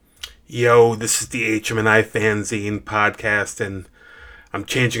Yo, this is the HMNI Fanzine podcast, and I'm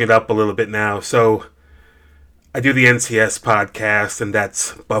changing it up a little bit now. So, I do the NCS podcast, and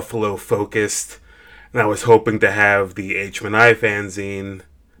that's Buffalo focused. And I was hoping to have the HMNI Fanzine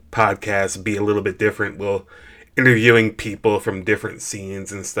podcast be a little bit different. We'll interviewing people from different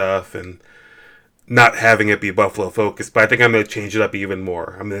scenes and stuff, and not having it be Buffalo focused. But I think I'm going to change it up even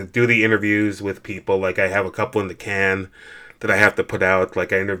more. I'm going to do the interviews with people. Like, I have a couple in the can that I have to put out.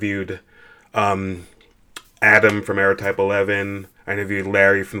 Like, I interviewed um, Adam from Aerotype 11. I interviewed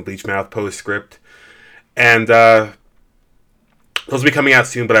Larry from the Bleachmouth Postscript. And those will be coming out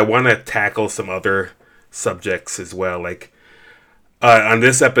soon, but I want to tackle some other subjects as well. Like, on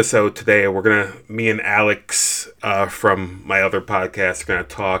this episode today, me and Alex from my other podcast are going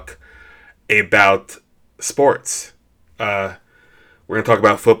to talk about sports. We're going to talk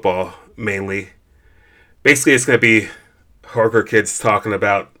about football mainly. Basically, it's going to be hardcore kids talking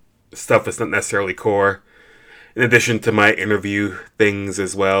about stuff that's not necessarily core, in addition to my interview things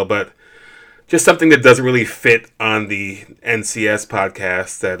as well, but just something that doesn't really fit on the NCS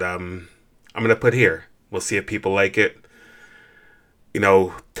podcast that I'm going to put here. We'll see if people like it.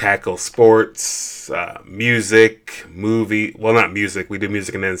 Tackle sports, music, movie. Well, not music. We do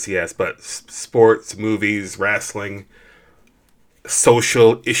music in NCS, but sports, movies, wrestling,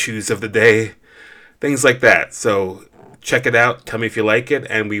 social issues of the day, things like that. So check it out. Tell me if you like it,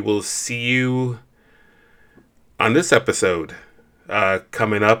 and we will see you on this episode.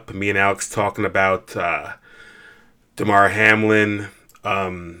 Coming up, me and Alex talking about Damar Hamlin,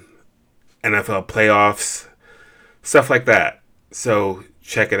 NFL playoffs, stuff like that. So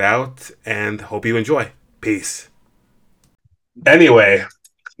check it out and hope you enjoy. Peace. Anyway,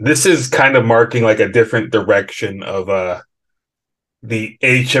 this is kind of marking like a different direction of the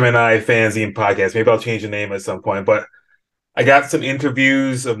HMNI Fanzine podcast. Maybe I'll change the name at some point, but I got some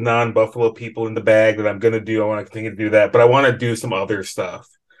interviews of non-Buffalo people in the bag that I'm going to do. I want to continue to do that, but I want to do some other stuff.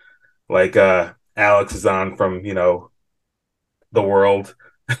 Like Alex is on from, The World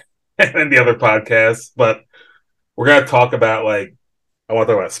and the other podcasts, but we're going to talk about I want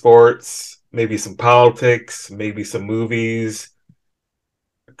to talk about sports, maybe some politics, maybe some movies,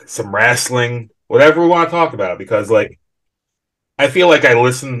 some wrestling, whatever we want to talk about, because I feel like I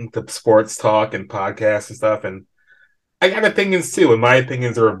listen to sports talk and podcasts and stuff, and I got opinions too, and my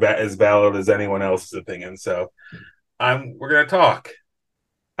opinions are as valid as anyone else's opinion. So we're gonna talk.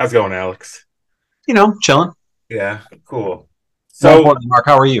 How's it going, Alex? Chilling. Yeah, cool. More So importantly, Mark,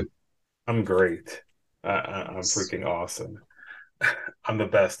 how are you? I'm great. I'm freaking awesome. I'm the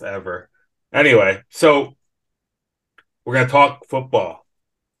best ever. Anyway, so we're gonna talk football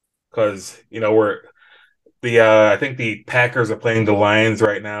because we're the I think the Packers are playing the Lions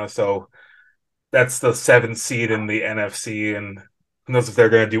right now, so that's the seventh seed in the NFC, and who knows if they're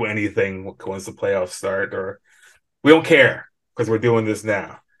gonna do anything once the playoffs start. Or we don't care because we're doing this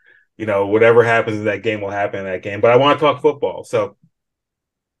now. Whatever happens in that game will happen in that game. But I want to talk football. So,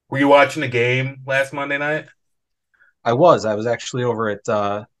 were you watching the game last Monday night? I was actually over at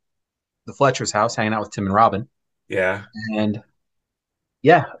the Fletcher's house hanging out with Tim and Robin. Yeah, And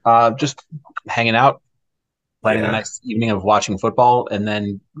yeah, just hanging out, planning a yeah. nice evening of watching football. And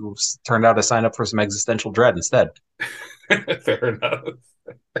then turned out to sign up for some existential dread instead. Fair enough.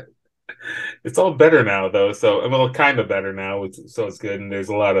 It's all better now, though. So, well, kind of better now. So it's good, and there's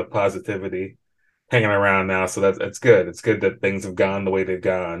a lot of positivity hanging around now. So that's good. It's good that things have gone the way they've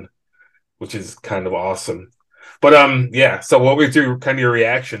gone, which is kind of awesome. But yeah. So, what was your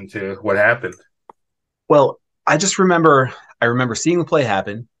reaction to what happened? Well, I remember seeing the play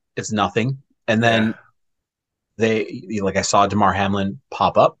happen. It's nothing. And Yeah, then I saw Damar Hamlin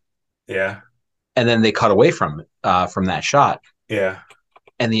pop up, yeah, and then they cut away from that shot. yeah,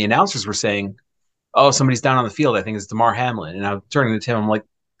 And the announcers were saying, "Oh, somebody's down on the field. I think it's Damar Hamlin." And I'm turning to Tim. I'm like,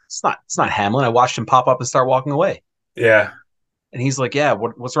 "It's not Hamlin." I watched him pop up and start walking away. yeah, And he's like, "Yeah,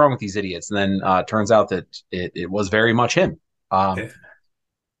 what's wrong with these idiots?" And then turns out that it was very much him. Um, yeah.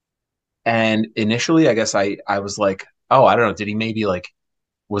 and initially, I guess I was like, "Oh, I don't know. Did he maybe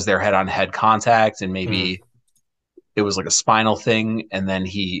was there head on head contact and Mm, maybe it was like a spinal thing and then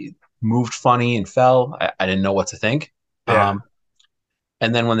he moved funny and fell?" I didn't know what to think. yeah.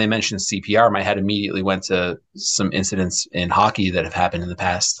 And then when they mentioned CPR, my head immediately went to some incidents in hockey that have happened in the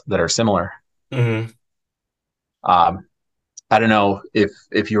past that are similar. Mm-hmm. Um, I don't know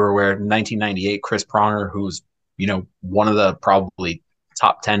if you were aware, 1998, Chris Pronger, who's one of the probably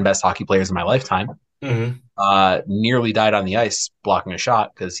top 10 best hockey players in my lifetime, Mm-hmm. nearly died on the ice blocking a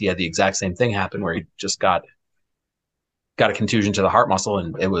shot because he had the exact same thing happen where he just got a contusion to the heart muscle,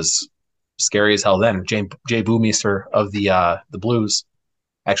 and it was scary as hell. Then Jay Boomeister of the Blues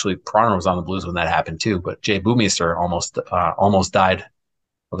Actually, Pronger was on the Blues when that happened too, but Jay Bouwmeester almost died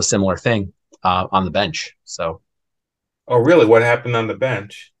of a similar thing on the bench. So Oh, really? What happened on the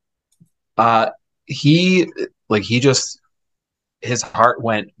bench? uh, he he just his heart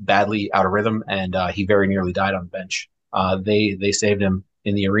went badly out of rhythm, and he very nearly died on the bench. They saved him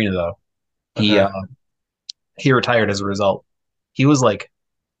in the arena though. He Okay. uh, he retired as a result. He was like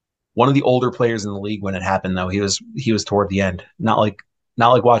one of the older players in the league when it happened though. He was toward the end, not like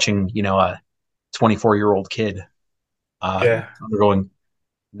watching a 24-year-old kid Yeah. undergoing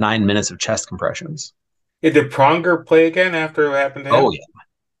 9 minutes of chest compressions. Yeah, did Pronger play again after it happened to Oh him? yeah,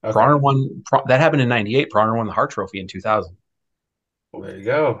 Okay. Pronger won. That happened in '98. Pronger won the Hart Trophy in 2000. Well, there you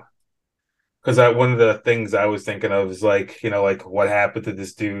go. Because one of the things I was thinking of is like, like what happened to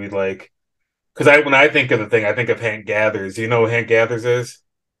this dude? Like, because when I think of the thing, I think of Hank Gathers. Do you know who Hank Gathers is?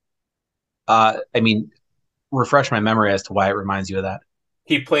 I mean, refresh my memory as to why it reminds you of that.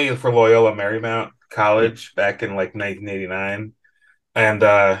 He played for Loyola Marymount College back in like 1989,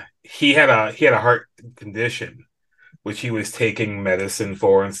 and he had a heart condition which he was taking medicine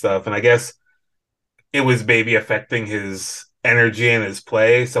for and stuff. And I guess it was maybe affecting his energy and his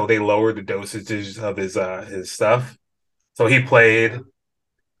play, so they lowered the dosages of his stuff. So he played,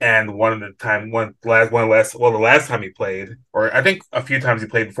 and the last time he played, or I think a few times he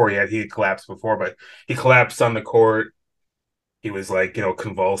played before he collapsed before, but he collapsed on the court. He was like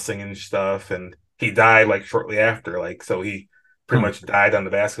convulsing and stuff, and he died like shortly after. Like so, he pretty Hmm. much died on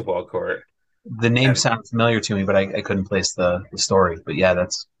the basketball court. The name And sounds familiar to me, but I couldn't place the story. But yeah,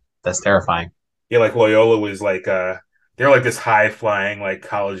 that's terrifying. yeah, like Loyola was like they're like this high flying like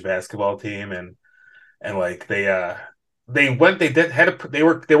college basketball team, and like they did had a they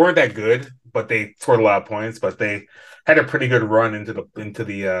weren't that good, but they scored a lot of points, but they had a pretty good run into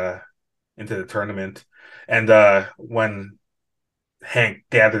the tournament. And when Hank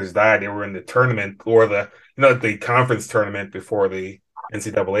Gathers died, they were in the tournament or the conference tournament before the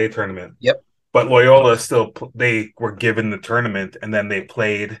NCAA tournament. Yep. But Loyola still they were given the tournament, and then they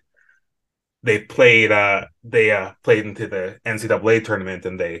played into the NCAA tournament,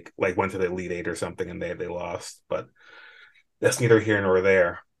 and they like went to the Elite Eight or something, and they lost. But that's neither here nor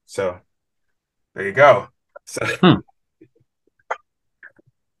there. So there you go. So Hmm.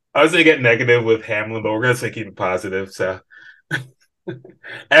 I was gonna get negative with Hamlin, but we're gonna say keep it positive. So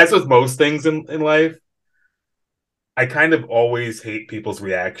as with most things in life, I kind of always hate people's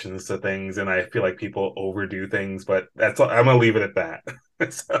reactions to things, and I feel like people overdo things. But I'm gonna leave it at that.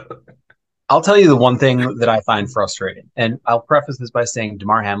 So, I'll tell you the one thing that I find frustrating, and I'll preface this by saying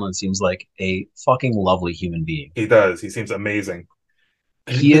Damar Hamlin seems like a fucking lovely human being. he does. He seems amazing.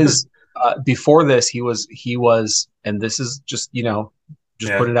 He is. Before this, he was, and this is just put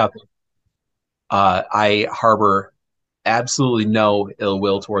Yeah, it out there. I harbor absolutely no ill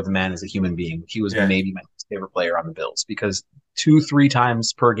will toward the man as a human being. He was yeah. maybe my favorite player on the Bills because 2-3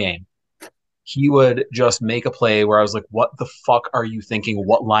 times per game he would just make a play where I was like, "What the fuck are you thinking?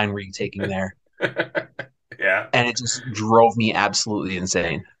 What line were you taking there?" Yeah, And it just drove me absolutely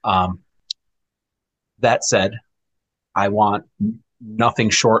insane. That said, I want nothing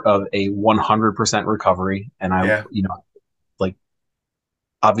short of a 100% recovery, and yeah, like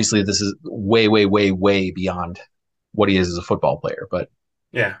obviously this is way, way, way, way beyond what he is as a football player, but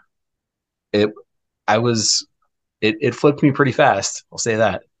yeah. it, I was, it flipped me pretty fast. I'll say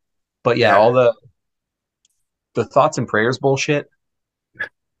that. But yeah, Yeah, all the thoughts and prayers bullshit.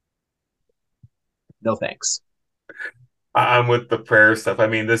 No thanks. I'm with the prayer stuff. I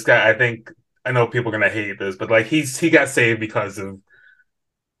mean, this guy. I know people are gonna hate this, but like he got saved because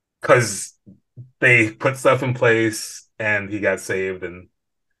they put stuff in place and he got saved, and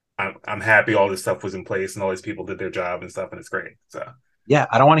I'm happy all this stuff was in place and all these people did their job and stuff, and it's great. So Yeah,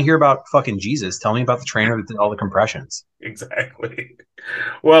 I don't want to hear about fucking Jesus. Tell me about the trainer that did all the compressions. exactly.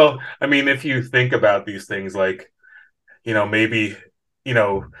 Well, I mean, if you think about these things, like maybe you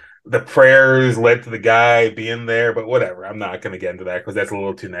know the prayers led to the guy being there, but whatever. I'm not going to get into that because that's a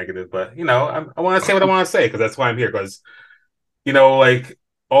little too negative. But I want to say what I want to say because that's why I'm here. Because like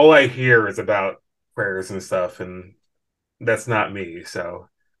all I hear is about prayers and stuff, and that's not me. So,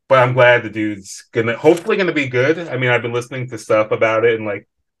 but I'm glad the dude's hopefully gonna be good. I mean, I've been listening to stuff about it, and like,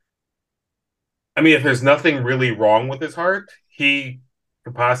 I mean, if there's nothing really wrong with his heart, he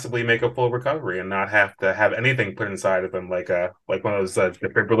could possibly make a full recovery and not have to have anything put inside of him, like one of those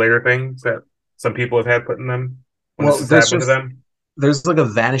defibrillator things that some people have had put in them when this Well, has happened to them. there's like a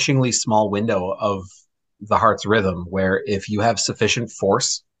vanishingly small window of the heart's rhythm where if you have sufficient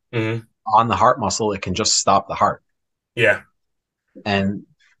force Hmm. on the heart muscle, it can just stop the heart. Yeah, And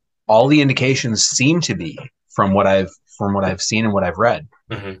all the indications seem to be from what I've seen and what I've read,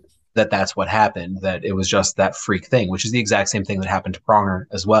 Hmm. that that's what happened. That it was just that freak thing, which is the exact same thing that happened to Pronger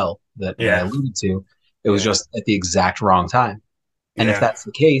as well. That I Yeah, alluded to. It was yeah, just at the exact wrong time. And if yeah, that's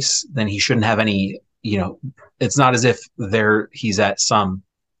the case, then he shouldn't have any. It's not as if he's at some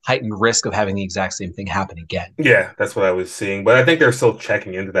heightened risk of having the exact same thing happen again. yeah. That's what I was seeing, but I think they're still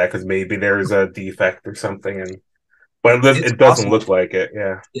checking into that because maybe there's a defect or something, and but It's it doesn't possible. look like it.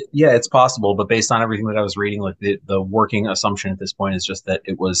 Yeah, Yeah, it's possible, but based on everything that I was reading, like the working assumption at this point is just that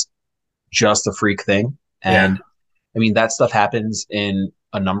it was just a freak thing. yeah, And I mean, that stuff happens in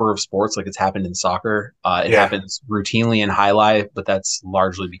a number of sports. Like it's happened in soccer. It yeah. happens routinely in high life, but that's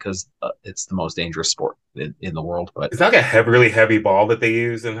largely because it's the most dangerous sport in the world. But It's not like a really heavy ball that they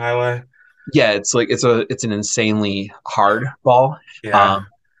use in highlight. yeah, it's like it's an insanely hard ball. Yeah, Um,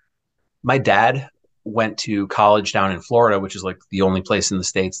 my dad went to college down in Florida, which is like the only place in the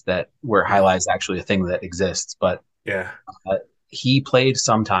states that where mm, highlight is actually a thing that exists. But yeah. uh, he played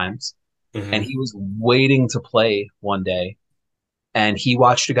sometimes, and Hmm. he was waiting to play one day, and he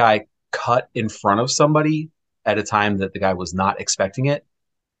watched a guy cut in front of somebody at a time that the guy was not expecting it,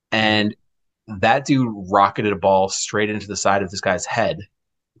 Hmm. and that dude rocketed a ball straight into the side of this guy's head,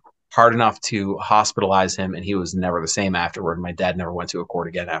 hard enough to hospitalize him, and he was never the same afterward. My dad never went to a court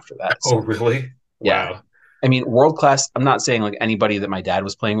again after that. Oh, So really? yeah, Wow. I mean, world class. I'm not saying like anybody that my dad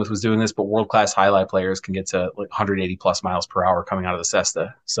was playing with was doing this, but world class highlight players can get to like 180 plus miles per hour coming out of the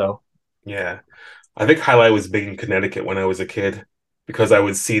cesta. So Yeah. I think highlight was big in Connecticut when I was a kid because I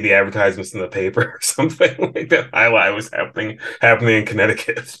would see the advertisements in the paper or something like that. Highlight was happening in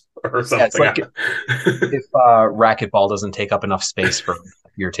Connecticut or yeah, it's something. like if racquetball doesn't take up enough space for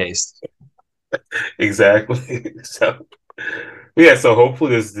your taste. Exactly. So yeah, so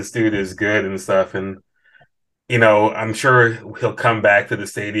hopefully this dude is good and stuff, and I'm sure he'll come back to the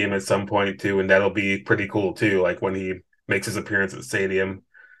stadium at some point too, and that'll be pretty cool too. Like when he makes his appearance at the stadium,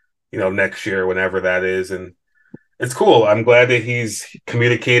 next year, whenever that is, and it's cool. I'm glad that he's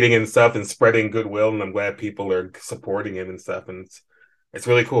communicating and stuff and spreading goodwill, and I'm glad people are supporting him and stuff. And it's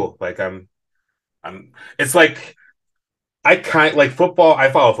really cool. Like I'm. It's like I kind like football.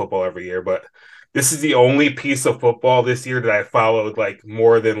 I follow football every year, but this is the only piece of football this year that I followed like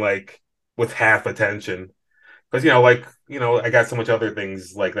more than like with half attention because I got so much other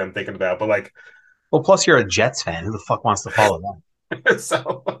things like that I'm thinking about, but like Well, plus you're a Jets fan. Who the fuck wants to follow them?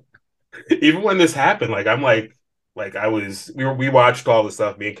 so even when this happened, like I'm like I was we watched all the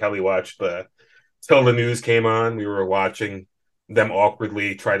stuff. Me and Kelly watched the till the news came on. We were watching them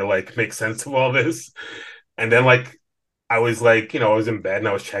awkwardly try to like make sense of all this, and then like I was like, I was in bed and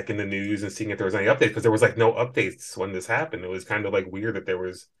I was checking the news and seeing if there was any updates because there was like no updates when this happened. It was kind of like weird that there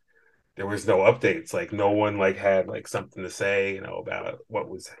was no updates. Like no one like had like something to say, about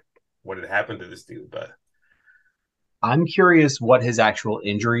what had happened to this dude. But I'm curious what his actual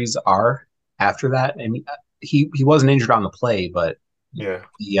injuries are after that. I mean, he wasn't injured on the play, but yeah,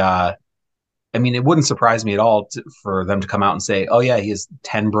 the I mean, it wouldn't surprise me at all for them to come out and say, "Oh yeah, he has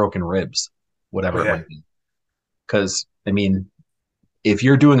 10 broken ribs," oh whatever it yeah, might be. Because I mean, if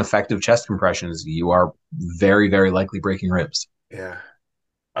you're doing effective chest compressions, you are very, very likely breaking ribs. yeah.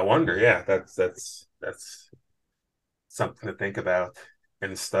 I wonder. Yeah, that's something to think about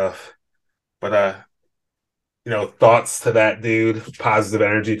and stuff. But thoughts to that dude, positive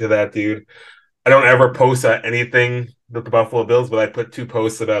energy to that dude. I don't ever post anything with the Buffalo Bills, but I put two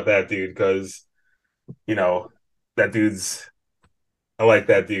posts about that dude because you know that dude's. I like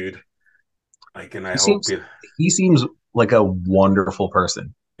that dude. Like, and I He hope seems he seems like a wonderful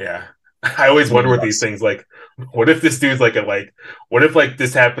person. yeah. I always He wonder really with these does. things, like, what if this dude's what if like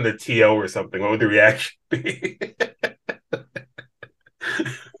this happened to To or something? What would the reaction be?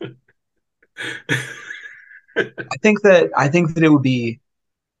 I think that it would be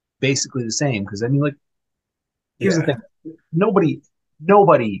basically the same because I mean, like, here's the Yeah, thing: nobody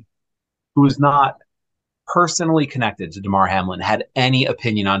who is not personally connected to Damar Hamlin had any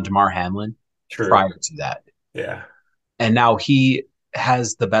opinion on Damar Hamlin true. prior to that, Yeah, and now he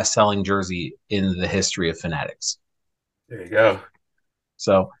has the best-selling jersey in the history of Fanatics. there you go.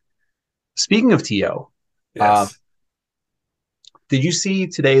 So, speaking of To, um, Yes. did you see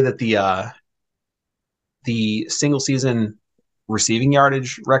today that the single season receiving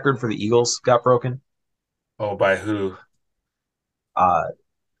yardage record for the Eagles got broken? Oh, by who? Uh,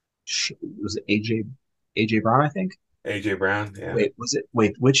 was it AJ Brown? I think. AJ Brown. Yeah, Wait, was it?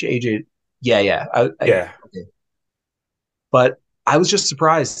 Wait, which AJ? Yeah, yeah. yeah. Okay. But I was just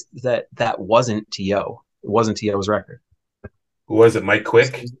surprised that that wasn't To. It wasn't To's record. Who was it? Mike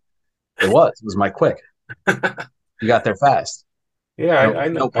Quick. It was. It was Mike Quick. You got there fast. Yeah, No, I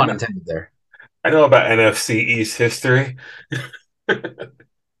know. no I pun know. intended there. I know about NFC East history.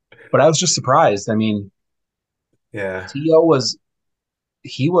 But I was just surprised. I mean, Yeah. T.O. was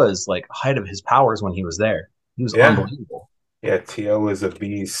he was like height of his powers when he was there. He was Yeah. unbelievable. Yeah. T.O. is a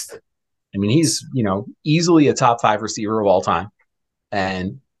beast. I mean, he's easily a top five receiver of all time,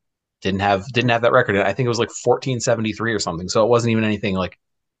 and didn't have that record. I think it was like 1473 or something. So it wasn't even anything like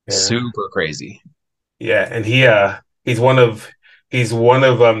Yeah. super crazy. Yeah. And he's one of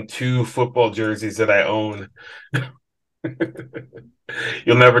two football jerseys that I own.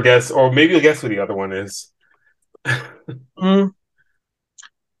 You'll never guess, or maybe you'll guess what the other one is. Mm,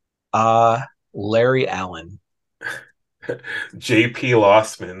 uh, Larry Allen. JP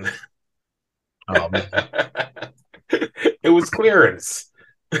Lossman. Oh man, It was clearance.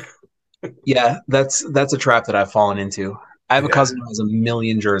 yeah, that's a trap that I've fallen into. I have a Yeah. cousin who has a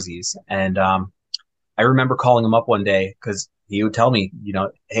million jerseys, and I remember calling him up one day because he would tell me,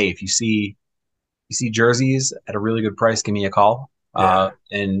 hey, if you see jerseys at a really good price, give me a call, Yeah.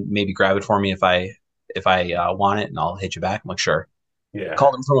 and maybe grab it for me if I want it, and I'll hit you back. I'm like, sure. Yeah.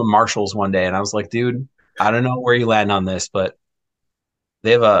 Called him from a Marshalls one day, and I was like, dude, I don't know where you land on this, but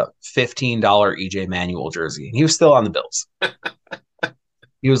they have a $15 EJ Manuel jersey, and he was still on the Bills.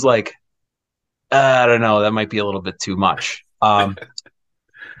 He was like, I don't know, that might be a little bit too much. But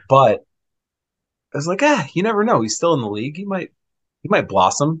I was like, you never know. He's still in the league. He might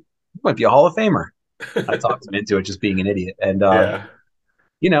blossom. He might be a Hall of Famer. I talked him into it, just being an idiot, and Yeah.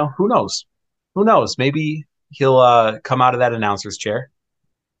 who knows? Who knows? Maybe he'll come out of that announcer's chair.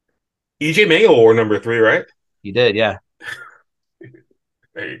 EJ Manuel wore number 3, right? He did, yeah,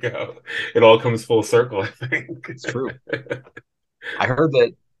 There you go. It all comes full circle, I think. it's true. I heard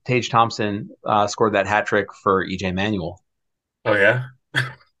that Tage Thompson scored that hat trick for EJ Manuel. Oh yeah.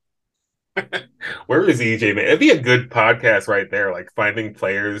 Where is EJ Man? It'd be a good podcast right there, like finding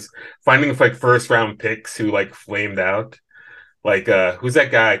players, finding like first round picks who like flamed out. Like who's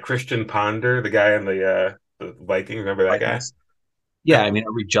that guy? Christian Ponder, the guy in the Vikings. Remember that guy? Vikings. Yeah, I mean,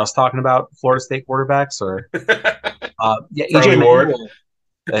 are we just talking about Florida State quarterbacks, or yeah, EJ Charlie Ward. Manuel?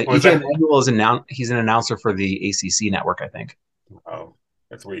 What was EJ that? Manuel he's an announcer for the ACC network, I think. Oh,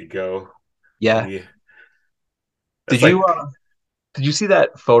 that's where you go when Yeah. you. Did That's you like uh, did you see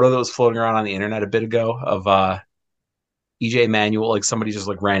that photo that was floating around on the internet a bit ago of EJ Manuel? Like somebody just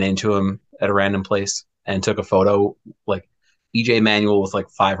like ran into him at a random place and took a photo, like EJ Manuel with like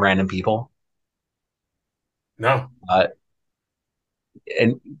five random people, no. uh,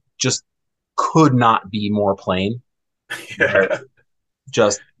 and just could not be more plain. Where Yeah.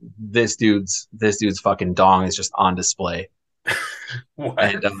 just this dude's fucking dong is just on display, What?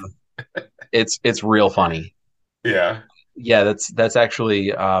 and it's real funny. Yeah. Yeah, that's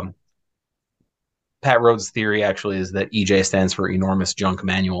actually Pat Rhodes' theory actually is that EJ stands for enormous junk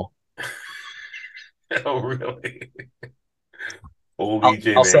manual. Oh really? Old I'll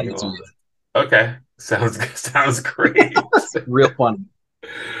EJ I'll send it to Manuel. you. Okay. Sounds great. Real funny.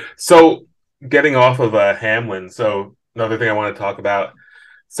 So getting off of Hamlin, so another thing I want to talk about.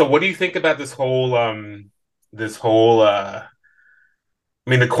 So what do you think about this whole I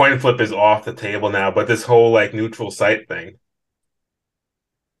mean the coin flip is off the table now, but this whole like neutral site thing.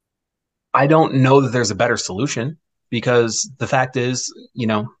 I don't know that there's a better solution because the fact is,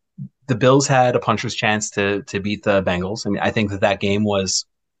 the Bills had a puncher's chance to beat the Bengals. I mean, I think that game was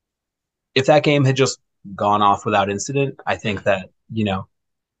if that game had just gone off without incident, I think that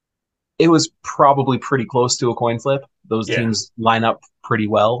it was probably pretty close to a coin flip. Those Yeah. teams line up pretty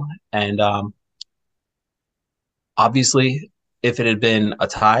well, and obviously, if it had been a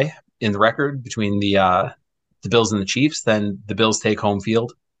tie in the record between the Bills and the Chiefs, then the Bills take home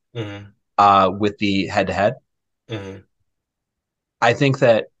field Hmm. with the head-to-head. Hmm. I think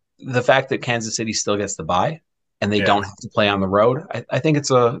that the fact that Kansas City still gets the bye and they Yeah. don't have to play on the road, I think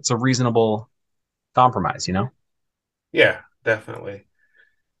it's a reasonable compromise. Yeah, definitely.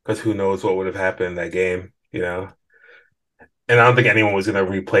 Because who knows what would have happened in that game. And I don't think anyone was going to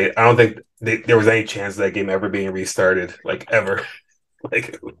replay it. I don't think there was any chance of that game ever being restarted, like ever.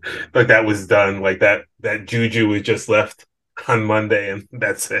 like that was done. Like that juju was just left on Monday, and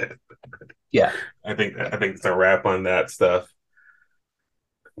that's it. Yeah, I think it's a wrap on that stuff.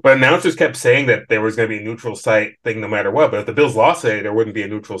 But announcers kept saying that there was going to be a neutral site thing no matter what. But if the Bills lost today, there wouldn't be a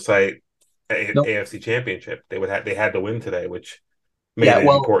neutral site no, AFC Championship. They had to win today, which made yeah. it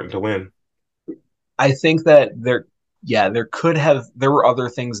Well, important to win. I think that there were other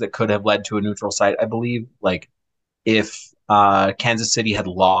things that could have led to a neutral site. I believe, like if Kansas City had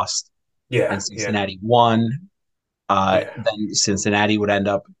lost and Yeah, yeah, Cincinnati won, yeah. then Cincinnati would end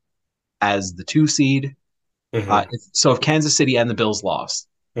up as the two seed. Hmm. So if Kansas City and the Bills lost,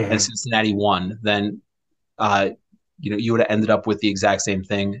 and Hmm. Cincinnati won, then uh, you would have ended up with the exact same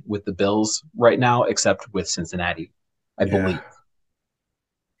thing with the Bills right now, except with Cincinnati, I Yeah. believe.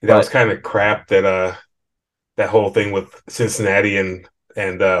 That was But kind of crap that whole thing with Cincinnati and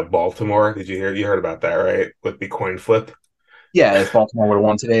Baltimore. Did you heard about that, right? With the coin flip, yeah, if Baltimore would have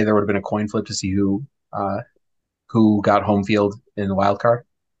won today, there would have been a coin flip to see who got home field in the wild card.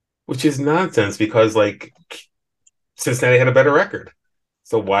 which is nonsense because like Cincinnati had a better record.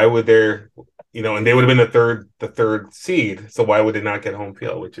 So why would and they would have been the third seed. So why would they not get home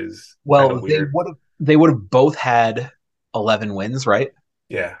field, which is kind of Well, weird. they would have both had 11 wins, right?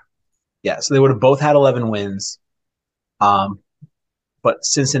 Yeah. Yeah, so they would have both had 11 wins. Um, but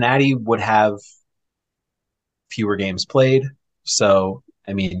Cincinnati would have fewer games played. So,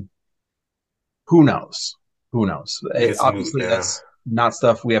 I mean, who knows? Who knows? It's moot Obviously, now. that's not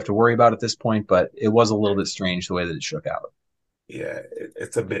stuff we have to worry about at this point, but it was a little bit strange the way that it shook out. Yeah,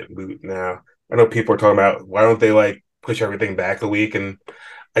 it's a bit moot now. I know people are talking about why don't they like push everything back a week, and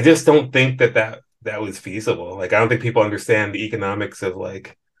I just don't think that was feasible. Like I don't think people understand the economics of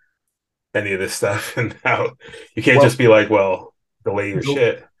like any of this stuff and how you can't Well, just be like, well, delay your the,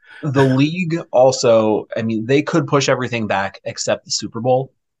 shit. the league also, I mean, they could push everything back except the Super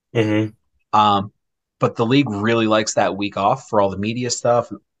Bowl. Hmm. Um, but the league really likes that week off for all the media stuff.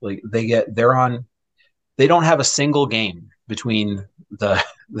 Like they don't have a single game between the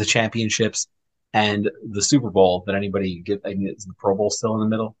the championships and the Super Bowl that anybody get. I mean, is the Pro Bowl still in the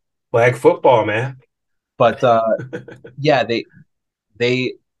middle? Flag football, man. But yeah,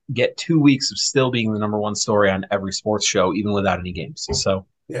 they get 2 weeks of still being the number one story on every sports show, even without any games. So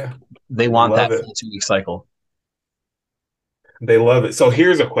Yeah, they they want love that it. full 2 week cycle. They love it. So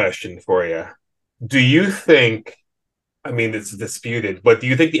here's a question for you. Do you think, I mean, it's disputed, but do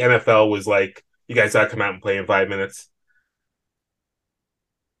you think the NFL was like, you guys got to come out and play in 5 minutes?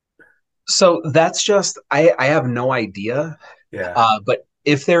 So that's just I have no idea. Yeah. But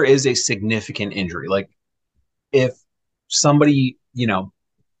if there is a significant injury, like if somebody,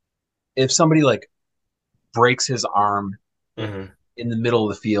 if somebody like breaks his arm Hmm. in the middle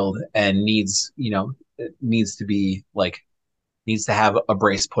of the field and needs to be like needs to have a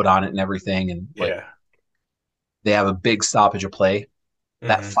brace put on it and everything, and like Yeah. they have a big stoppage of play,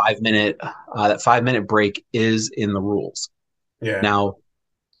 that Hmm. 5 minute break is in the rules. Yeah. Now,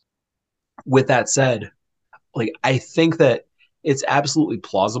 with that said, like I think that it's absolutely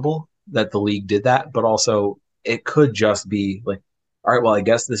plausible that the league did that, but also it could just be like, all right, well, I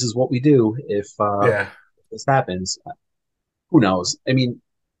guess this is what we do if Yeah. this happens. Who knows? I mean,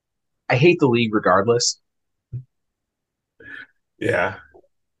 I hate the league regardless. Yeah.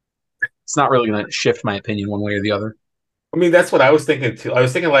 It's not really going to shift my opinion one way or the other. I mean, that's what I was thinking too. I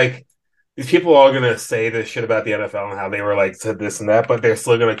was thinking like these people are all gonna say this shit about the NFL and how they were like said this and that, but they're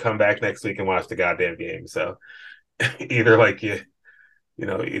still gonna come back next week and watch the goddamn game. So either like either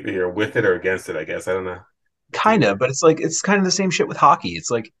you're with it or against it, I guess. I don't know. It's Kind of, weird. but it's like it's kind of the same shit with hockey.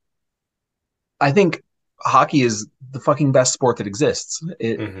 It's like I think hockey is the fucking best sport that exists.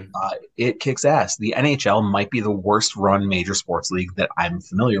 Hmm. It kicks ass. The NHL might be the worst run major sports league that I'm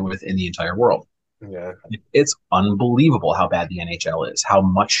familiar with in the entire world. Yeah. It's unbelievable how bad the NHL is, how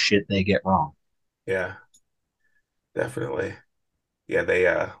much shit they get wrong. Yeah. Definitely. Yeah, they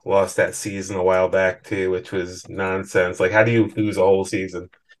lost that season a while back too, which was nonsense. Like, how do you lose a whole season?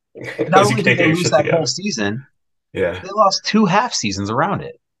 Not Because you only did can't they get your lose shit that whole together. season, Yeah. they lost two half seasons around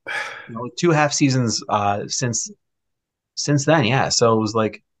it. Two half seasons since then. Yeah, so it was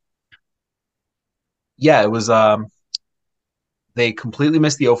like, yeah, it was. They completely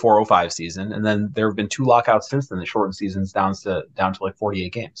missed the 04-05 season, and then there have been two lockouts since then. The shortened seasons down to like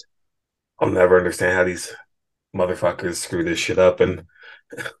 48 games. I'll never understand how these motherfuckers screw this shit up and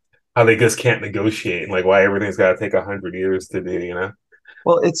how they just can't negotiate and like why everything's got to take 100 years to do.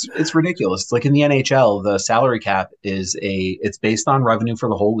 Well, it's ridiculous. It's like in the NHL, the salary cap it's based on revenue for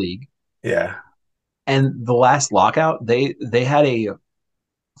the whole league. Yeah. And the last lockout, they had a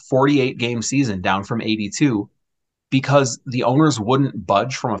 48 game season down from 82 because the owners wouldn't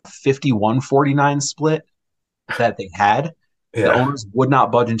budge from a 51-49 split that they had. The Yeah. owners would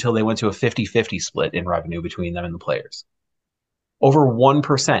not budge until they went to a 50-50 split in revenue between them and the players. Over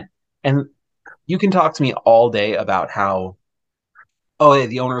 1%. And you can talk to me all day about how, oh, yeah,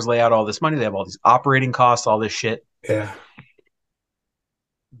 the owners lay out all this money, they have all these operating costs, all this shit. Yeah.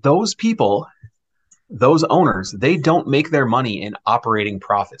 Those people, those owners, they don't make their money in operating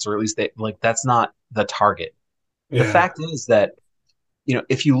profits, or at least that's not the target. The Yeah. fact is that,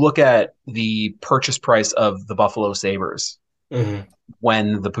 if you look at the purchase price of the Buffalo Sabres Hmm.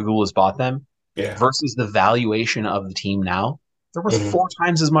 when the Pagulas bought them Yeah. versus the valuation of the team now, They're worth Hmm. 4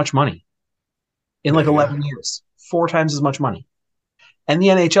 times as much money in There like you go. 11 years. 4 times as much money. And the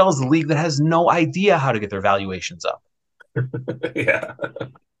NHL is the league that has no idea how to get their valuations up. Yeah,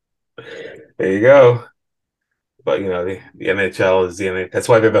 there you go. But the NHL is the NHL. That's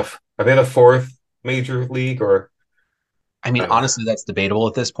why are they the fourth major league or I mean, I don't know. honestly, that's debatable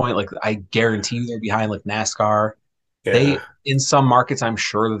at this point. Like, I guarantee you they're behind like NASCAR. Yeah, They, in some markets, I'm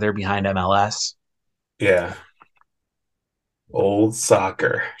sure that they're behind MLS. yeah. Old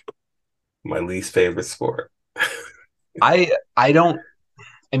soccer, my least favorite sport. I don't,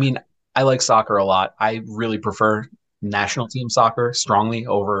 I mean, I like soccer a lot. I really prefer national team soccer strongly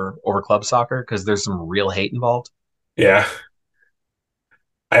over club soccer because there's some real hate involved. Yeah,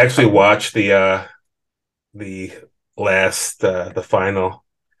 I actually Like, watched the the final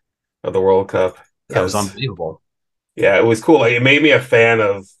of the World Cup yeah, it was because unbelievable. yeah, it was cool. Like it made me a fan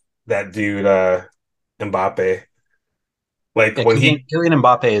of that dude Mbappe. Like Yeah, when he Kylian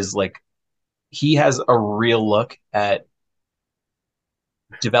Mbappe is like he has a real look at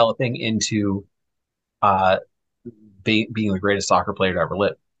developing into uh being the greatest soccer player to ever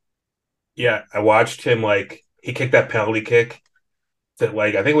live. yeah, I watched him like he kicked that penalty kick that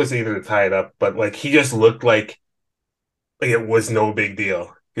like I think it was either to tie it up, but like he just looked like it was no big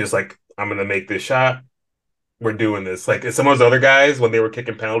deal. He was like, I'm gonna make this shot. We're doing this. Like some of those other guys when they were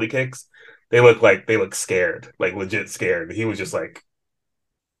kicking penalty kicks, they look scared, like legit scared. He was just like,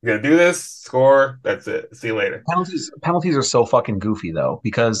 "You gonna do this? Score. That's it. See you later." Penalties are so fucking goofy though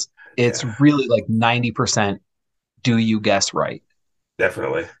because it's Yeah, really like 90% do you guess right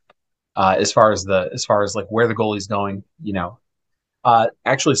definitely. as far as like where the goalie's going, you know.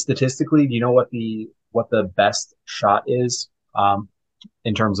 Actually, statistically, do you know what the best shot is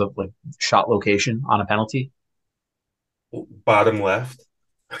in terms of like shot location on a penalty? Bottom left.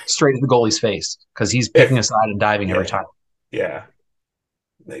 Straight at the goalie's face because he's picking If aside and diving every yeah, time. yeah,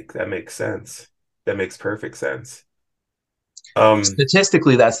 like that makes sense. That makes perfect sense. Um,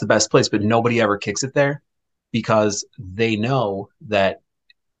 Statistically, that's the best place, but nobody ever kicks it there because they know that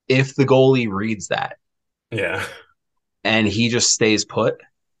if the goalie reads that yeah, and he just stays put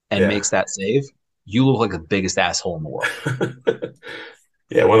and yeah. makes that save, you look like the biggest asshole in the world.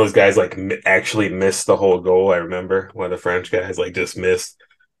 Yeah, one of those guys like actually missed the whole goal. I remember one of the French guys like just missed.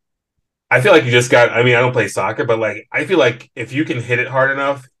 I feel like you just got. I mean, I don't play soccer, but like I feel like if you can hit it hard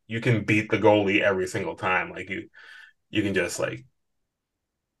enough, you can beat the goalie every single time. Like you can just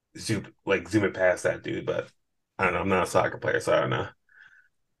zoom it past that dude. But I don't know. I'm not a soccer player, so I don't know.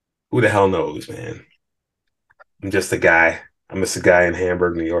 Who the hell knows, man? I'm just a guy. I'm just a guy in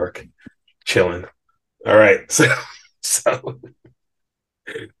Hamburg, New York, chilling. All right, so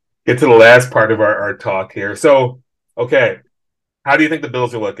get to the last part of our talk here. So, okay, how do you think the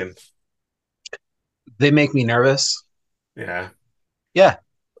Bills are looking? They make me nervous. Yeah, Yeah.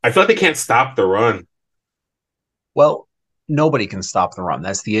 I feel like they can't stop the run. Well, nobody can stop the run.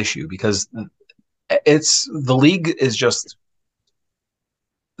 That's the issue because it's the league is just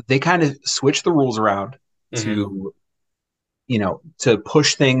they kind of switch the rules around Hmm. to to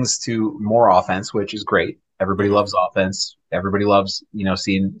push things to more offense, which is great. Everybody Hmm. loves offense. Everybody loves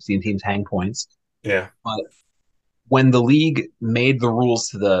seeing teams hang points. Yeah. But when the league made the rules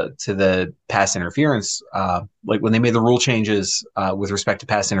to the pass interference, like when they made the rule changes with respect to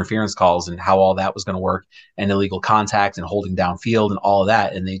pass interference calls and how all that was going to work, and illegal contact and holding downfield and all of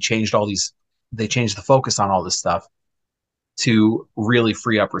that, and they changed the focus on all this stuff to really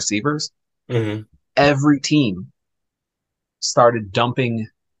free up receivers. Hmm. Every team started dumping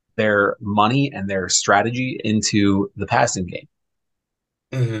their money and their strategy into the passing game.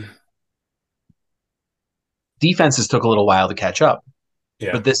 Hmm. Defenses took a little while to catch up,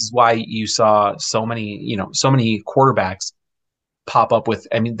 Yeah. but this is why you saw so many quarterbacks pop up with.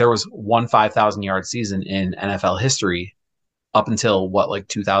 I mean, there was one 5,000 yard season in NFL history up until what, like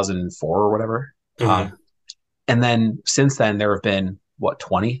 2004 or whatever. Hmm. And then since then, there have been what,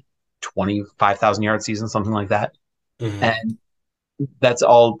 25,000 yard seasons, something like that. Hmm. And that's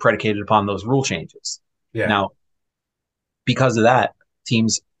all predicated upon those rule changes. Yeah. Now, because of that,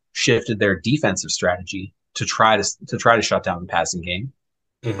 teams shifted their defensive strategy to try to shut down the passing game.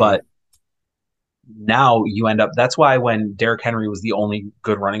 Hmm. But now you end up. That's why when Derrick Henry was the only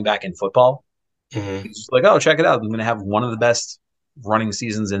good running back in football, Hmm. he's just like, oh, check it out. I'm going to have one of the best running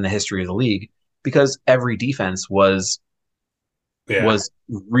seasons in the history of the league because every defense Yeah. was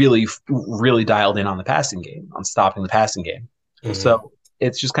really dialed in on the passing game, on stopping the passing game. Hmm. So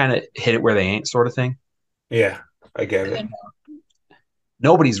it's just kind of hit it where they ain't sort of thing. Yeah. I get it. And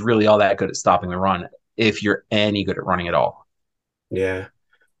nobody's really all that good at stopping the run if you're any good at running at all. Yeah.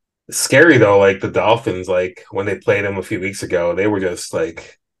 Scary though, like the Dolphins, like when they played them a few weeks ago, they were just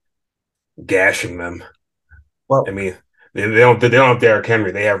like gashing them. I Well, mean, they don't have Derrick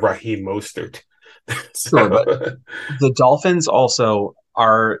Henry, they have Raheem Mostert. sure, but So the Dolphins also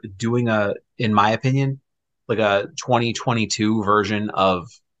are doing in my opinion, like a 2022 version of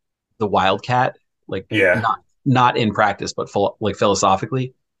the Wildcat, like yeah. not in practice, but like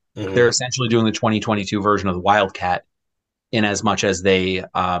philosophically, they're Hmm. essentially doing the 2022 version of the Wildcat in as much as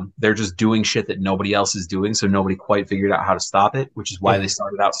they're just doing shit that nobody else is doing, so nobody quite figured out how to stop it, which is why they Hmm.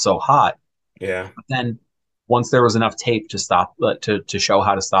 started out so hot. Yeah. But then once there was enough tape to stop to show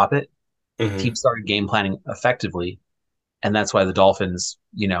how to stop it, Hmm. teams started game planning effectively, and that's why the Dolphins,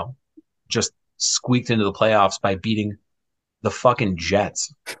 just squeaked into the playoffs by beating the fucking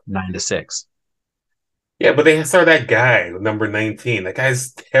Jets 9-6. Yeah, but they saw that guy, number 19. That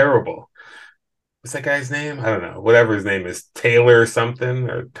guy's terrible. What's that guy's name? I don't know. Whatever his name is, Taylor or something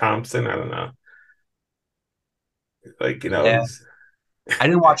or Thompson. I don't know. Like, Yeah, he's I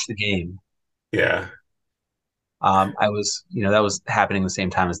didn't watch the game. yeah, I was, that was happening the same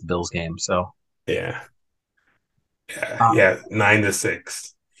time as the Bills game. So, yeah, yeah, um, yeah.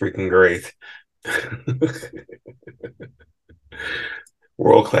 9-6. Freaking great.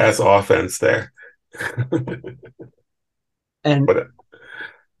 World class offense there. and But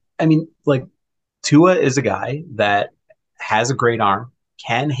I mean, like Tua is a guy that has a great arm,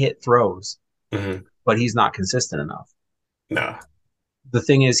 can hit throws, mhm, but he's not consistent enough. no, The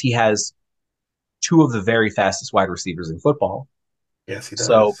thing is, he has two of the very fastest wide receivers in football. yes, he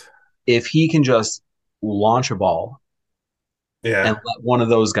So does. if he can just launch a ball and Yeah, let one of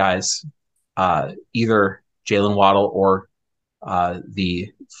those guys, either Jalen Waddle or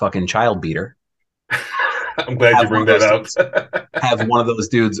the fucking child beater, I'm glad you have one bring of that those up. dudes, have one of those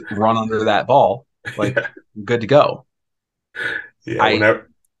dudes run under that ball, like Yeah, good to go. yeah. I Whenever,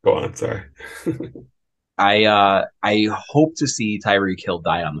 go on. Sorry. I hope to see Tyreek Hill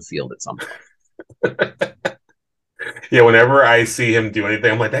die on the field at some point. Yeah, whenever I see him do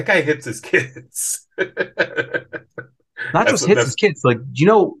anything, I'm like, that guy hits his kids. Not That's just hits his that's kids. Like, do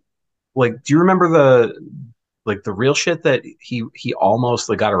you remember the real shit that he almost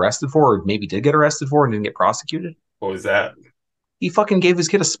like got arrested for, or maybe did get arrested for and didn't get prosecuted? what was that? He fucking gave his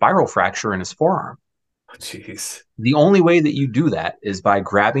kid a spiral fracture in his forearm. Jeez. The only way that you do that is by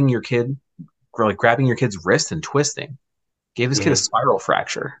grabbing your kid's wrist and twisting. Gave his kid a Hmm. spiral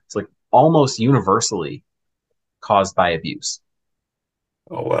fracture. It's like almost universally caused by abuse.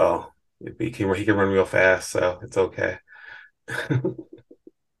 Oh well, he can run real fast, so it's okay.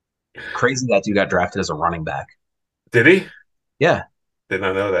 Crazy that dude got drafted as a running back. Did he? Yeah, Did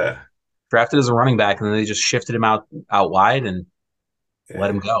not know that. drafted as a running back, and then they just shifted him out wide and let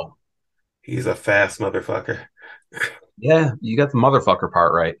Yeah, him go. he's a fast motherfucker. Yeah, you got the motherfucker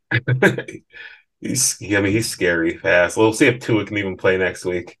part right. I mean, he's scary fast. We'll see if Tua can even play next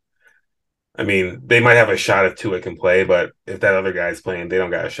week. I mean, they might have a shot if Tua can play, but if that other guy's playing, they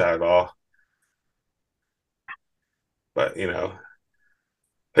don't got a shot at all. But I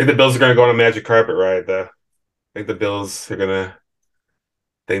think the Bills are going to go on a magic carpet ride. Though I think the Bills are going to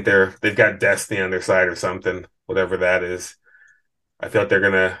think they've got destiny on their side or something, whatever that is. I feel like they're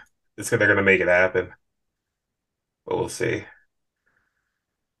gonna make it happen, but we'll see.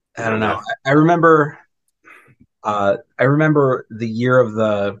 I don't know. Not I remember the year of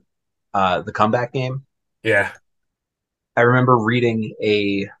the comeback game. yeah, I remember reading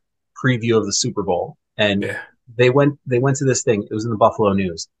a preview of the Super Bowl, and yeah, they went to this thing. It was in the Buffalo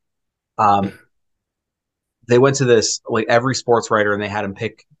News. Um, they went to this like every sports writer, and they had him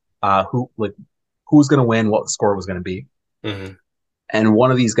pick who's going to win, what the score was going to be, hmm, and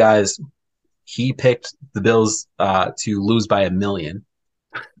one of these guys he picked the Bills to lose by 1 million,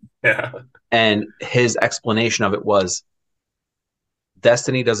 yeah, and his explanation of it was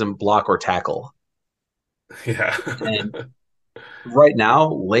destiny doesn't block or tackle. yeah, And right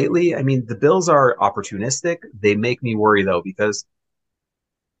now, lately, I mean, the Bills are opportunistic. They make me worry though because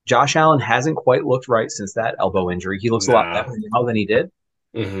Josh Allen hasn't quite looked right since that elbow injury. He looks a lot no, better now than he did.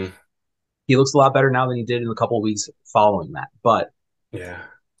 hmm, He looks a lot better now than he did in the couple of weeks following that. But yeah,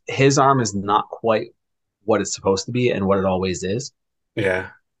 his arm is not quite what it's supposed to be and what it always is.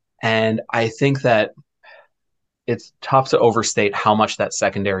 yeah, And I think that it's tough to overstate how much that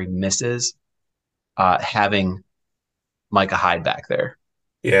secondary misses having Micah Hyde back there.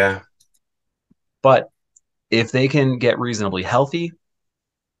 yeah, But if they can get reasonably healthy,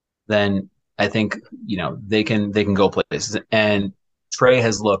 then I think they can go places. And Trey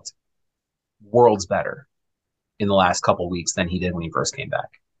has looked worlds better in the last couple weeks than he did when he first came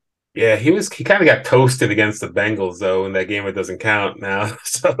back. Yeah, he kind of got toasted against the Bengals though in that game. It doesn't count now,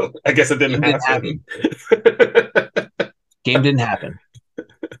 so I guess it didn't Game didn't happen. happen. Game didn't happen.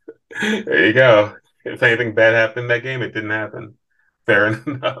 There you go. If anything bad happened in that game, it didn't happen. Fair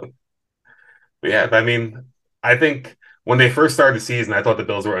enough. But yeah, I mean, I think when they first started the season, I thought the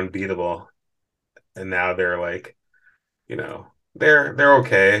Bills were unbeatable, and now they're like, they're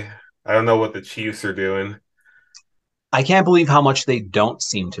okay. I don't know what the Chiefs are doing. I can't believe how much they don't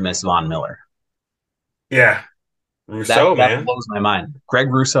seem to miss Von Miller. Yeah, Rousseau, That man. blows my mind. Greg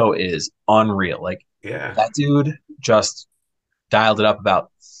Russo is unreal. Like Yeah, that dude just dialed it up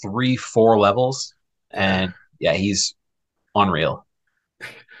about 3, 4 levels, yeah, and yeah, he's unreal.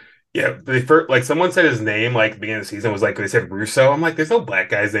 yeah. They first, like someone said his name like at the beginning of the season was like they said Russo. I'm like, there's no black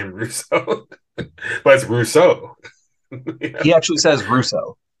guys named Russo, but it's Rousseau. Yeah. He actually says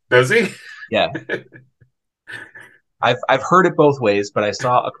Russo. Does he? Yeah, I've heard it both ways, but I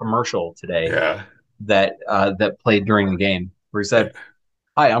saw a commercial today Yeah, that played during the game where he yeah. said,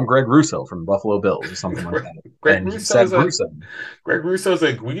 "Hi, I'm Greg Russo from the Buffalo Bills" or something like that, Greg and he said Russo's a Russo. Greg Russo's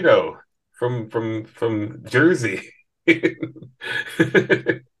a Guido from Jersey.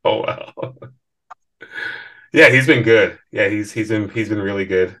 Oh wow. Yeah, he's been good. Yeah, he's been really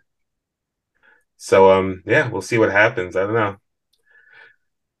good. So yeah, we'll see what happens. I don't know.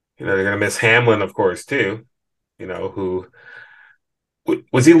 They're gonna miss Hamlin, of course, too. Who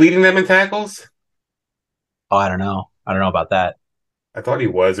was he leading them in tackles? Oh, I don't know. I don't know about that. I thought he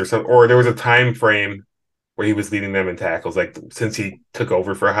was, or something. Or there was a time frame where he was leading them in tackles. Like since he took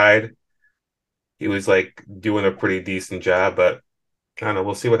over for Hyde, he was like doing a pretty decent job. But I don't know.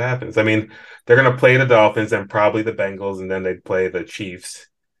 We'll see what happens. I mean, they're gonna play the Dolphins and probably the Bengals, and then they'd play the Chiefs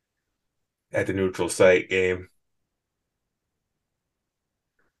at the neutral site game.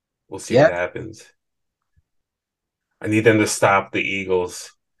 We'll see what Yeah, happens. I need them to stop the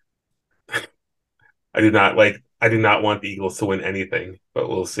Eagles. I do not want the Eagles to win anything, but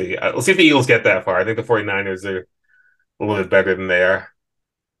we'll see. We'll see if the Eagles get that far. I think the 49ers are a little bit better than they are.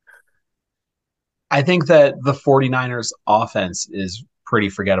 I think that the 49ers offense is pretty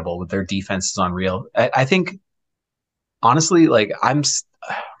forgettable, but their defense is unreal. I think honestly, like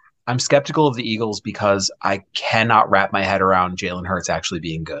I'm skeptical of the Eagles because I cannot wrap my head around Jalen Hurts actually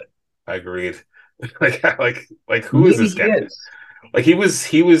being good. I agreed. like who is Maybe this he guy? is. Like he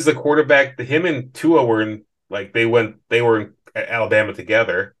was the quarterback. Him and Tua were in like they were in Alabama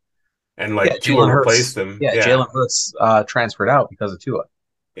together, and Yeah, like Tua Jalen replaced Hurts. them. Yeah, Yeah, Jalen Hurts transferred out because of Tua.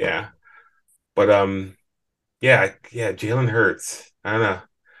 yeah. But yeah. Jalen Hurts. I don't know.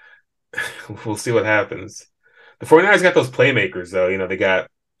 We'll see what happens. The 49ers got those playmakers though. They got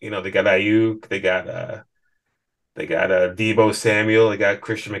Ayuk, they got Debo Samuel, they got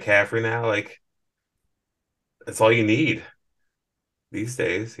Christian McCaffrey now. Like that's all you need these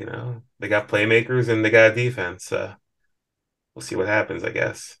days. They got playmakers and they got a defense. We'll see what happens, I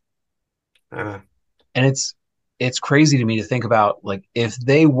guess. I don't know. And it's crazy to me to think about like if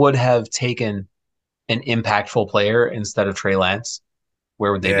they would have taken an impactful player instead of Trey Lance,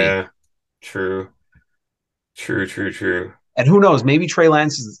 where would they be? Yeah, true. True, true, true. And who knows? Maybe Trey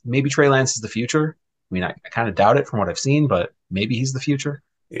Lance is the future. I mean, I kind of doubt it from what I've seen, but maybe he's the future.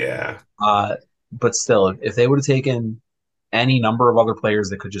 Yeah. Uh, but still, if they would have taken any number of other players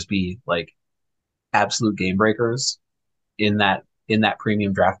that could just be like absolute game breakers in that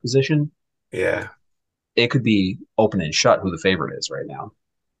premium draft position, Yeah. it could be open and shut who the favorite is right now.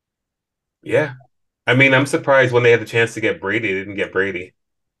 Yeah. I mean, I'm surprised when they had the chance to get Brady, they didn't get Brady.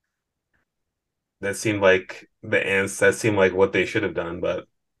 That seemed like what they should have done, but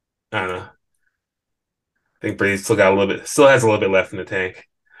I don't know. I think Brady still has a little bit left in the tank.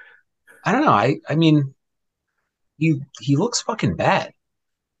 I don't know. I mean, he looks fucking bad.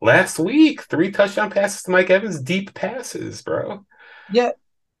 Last week, 3 touchdown passes to Mike Evans, deep passes, bro. Yeah,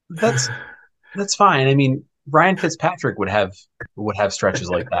 that's fine. I mean, Ryan Fitzpatrick would have stretches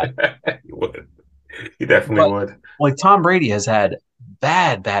like that. He would. He definitely But would. like Tom Brady has had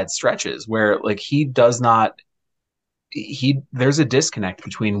bad stretches where like he does not he there's a disconnect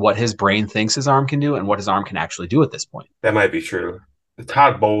between what his brain thinks his arm can do and what his arm can actually do at this point. That might be true.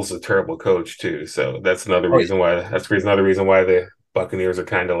 Todd Bowles is a terrible coach too, so Oh yeah. that's another reason why the Buccaneers are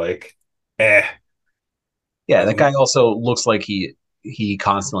kind of like, eh. Yeah, that guy Um, also looks like he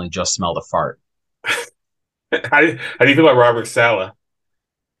constantly just smelled a fart. how do you feel about Robert Saleh?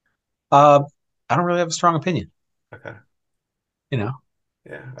 Uh I don't really have a strong opinion, Okay, you know.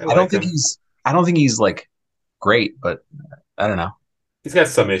 yeah, I I don't like think him. he's I don't think he's like great, but I don't know. He's got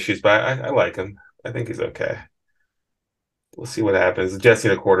some issues, but I like him. I think he's okay. We'll see what happens. Jets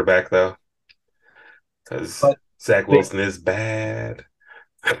need a quarterback though, because But Zach but Wilson is bad.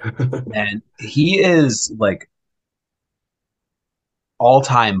 And he is like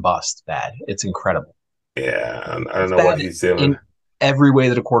all-time bust bad. It's incredible. Yeah, I don't He's know what bad he's doing. in every way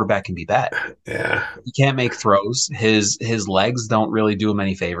that a quarterback can be bad. Yeah, He can't make throws. His legs don't really do him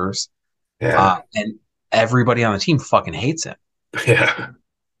any favors. yeah, And everybody on the team fucking hates him. yeah.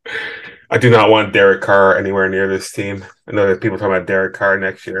 I do not want Derek Carr anywhere near this team. I know that people talking about Derek Carr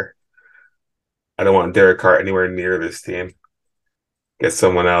next year. I don't want Derek Carr anywhere near this team. Get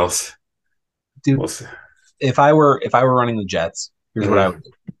someone else. Dude, We'll see. if I were running the Jets, here's what I Mhm. would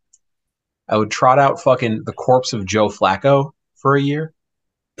do. I would trot out fucking the corpse of Joe Flacco for a year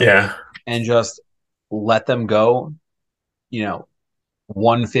Yeah, and just let them go, you know,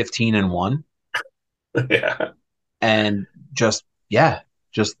 115-1 yeah. and just yeah,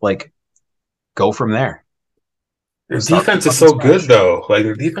 just like go from there. Their Start from defense is fucking so good, scratch. though. Like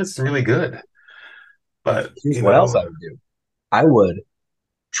their defense is really good, but Here's what else I would do. I would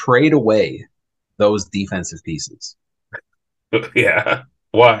trade away those defensive pieces. yeah.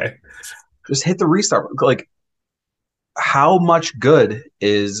 Why? Just hit the restart. Like, how much good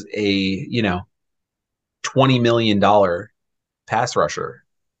is a, $20 million pass rusher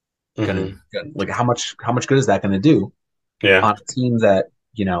gonna Hmm. like how much good is that gonna do Yeah. on a team that,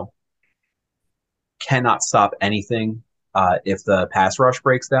 cannot stop anything if the pass rush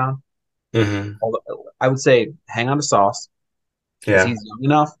breaks down? Hmm. Although I would say hang on to Sauce because Yeah.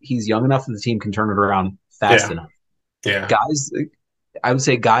 he's young enough that the team can turn it around fast Yeah. enough. Yeah. Guys, I would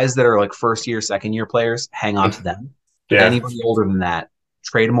say guys that are like first year, second year players, hang on to them. Yeah. Anybody older than that,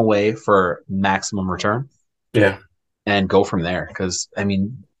 trade them away for maximum return Yeah. and go from there. Because I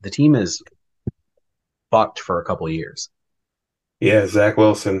mean, the team is fucked for a couple of years. Yeah. Zach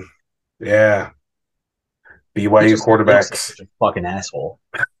Wilson. Yeah. He BYU just looks like quarterbacks. such a fucking asshole.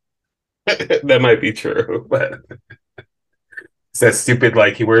 That might be true, but it's that stupid.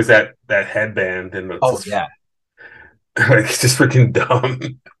 Like he wears that headband, and it's Oh just yeah. like it's just freaking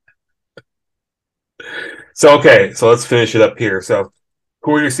dumb. So okay, so let's finish it up here. So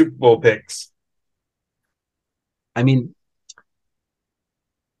who are your Super Bowl picks? I mean,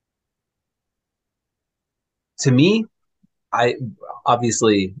 to me, I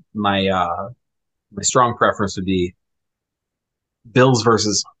obviously my strong preference would be Bills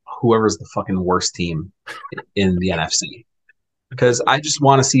versus whoever's the fucking worst team in the NFC. Because I just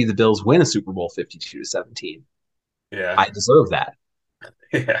want to see the Bills win a Super Bowl 52-17. Yeah. I deserve that.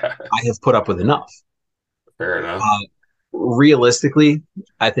 Yeah. I have put up with enough. Fair enough. Uh, Realistically,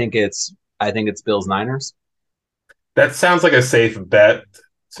 I think it's Bills Niners. That sounds like a safe bet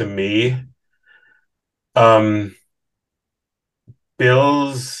to me. Um,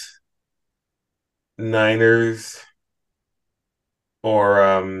 Bills, Niners, or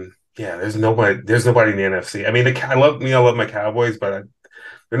yeah, there's nobody in the NFC. I mean, I love my Cowboys, but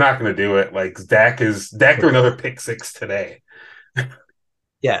they're not going to do it. Like Dak threw another pick six today.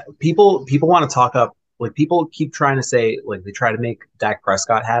 Yeah, people want to talk up, like, people keep trying to say, like, they try to make Dak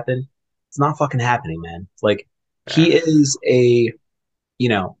Prescott happen. It's not fucking happening, man. Like, Yeah. he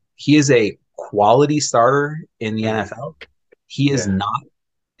is a quality starter in the Mhm. NFL. He is Yeah. not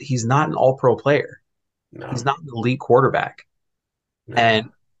he's not an all-pro player. He's No. not an elite quarterback. No. And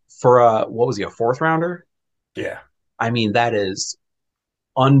for what was he, a fourth rounder? Yeah. I mean, that is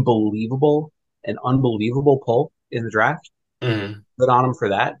unbelievable, an unbelievable pull in the draft. Mhm. Good on him for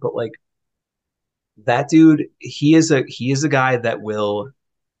that. But like, that dude, he is a guy that will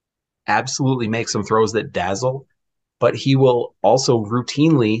absolutely make some throws that dazzle, but he will also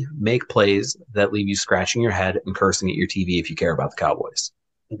routinely make plays that leave you scratching your head and cursing at your TV if you care about the Cowboys.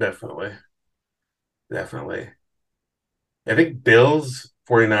 Definitely. Definitely. I think Bills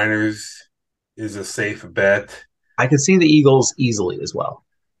 49ers is a safe bet. I could see the Eagles easily as well.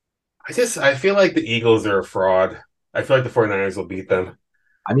 I feel like the Eagles are a fraud. I feel like the 49ers will beat them.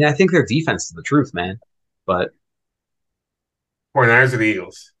 I mean, I think their defense is the truth, man. But 49ers or the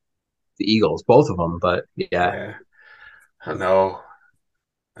Eagles. the Eagles, both of them. But yeah, Yeah. I don't know.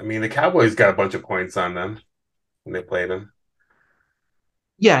 I mean, the Cowboys got a bunch of points on them when they played them.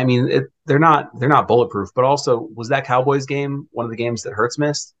 yeah. I mean, they're not bulletproof. But also, was that Cowboys game one of the games that Hurts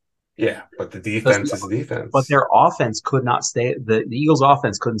missed? Yeah, but the Because defense is the but defense. their offense could not stay. The Eagles'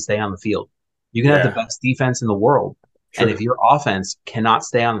 offense couldn't stay on the field. You can have the Yeah, best defense in the world, and if true. your offense cannot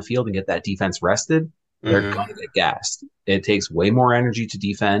stay on the field and get that defense rested, they're Hmm. gonna get gassed. It takes way more energy to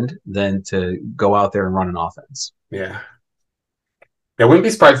defend than to go out there and run an offense. Yeah. I wouldn't be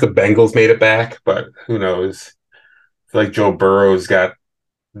surprised if the Bengals made it back, but who knows? I feel like Joe Burrow's got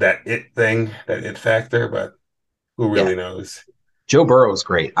that it thing, that it factor, but who Yeah, really knows? Joe Burrow was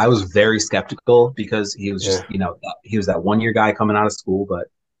great. I was very skeptical because he was just, Yeah, he was that 1 year guy coming out of school, but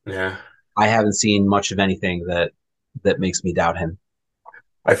yeah. I haven't seen much of anything that makes me doubt him.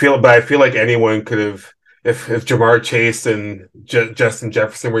 But I feel like anyone could have, if Jamar Chase and Justin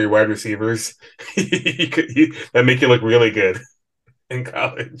Jefferson were your wide receivers, that make you look really good in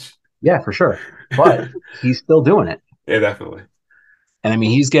college. Yeah, for sure. But he's still doing it. Yeah, definitely. And I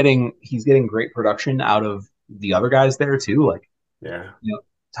mean, he's getting great production out of the other guys there too. Like, Yeah,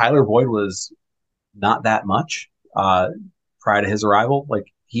 Tyler Boyd was not that much prior to his arrival. Like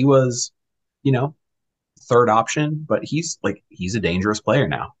he was, you know, third option, but he's a dangerous player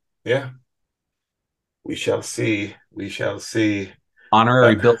now. yeah. We shall see. We shall see.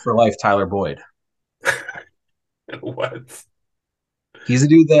 Honorary Uh, built for life, Tyler Boyd. what? He's the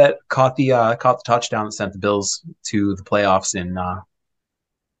dude that caught the touchdown that sent the Bills to the playoffs in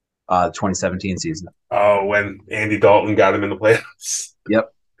 2017 season. Oh, when Andy Dalton got him in the playoffs.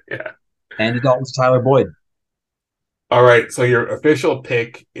 Yep. Yeah. Andy Dalton's Tyler Boyd. All right. So your official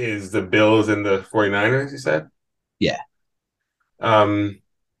pick is the Bills and the 49ers, you said? Yeah. Um,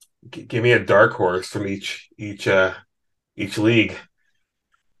 give me a dark horse from each league.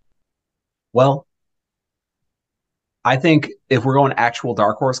 Well, I think if we're going actual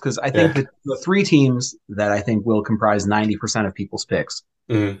dark horse, because I think Yeah. that the three teams that I think will comprise 90% of people's picks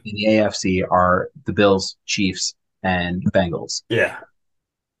Mm, in the AFC are the Bills, Chiefs, and Bengals. yeah.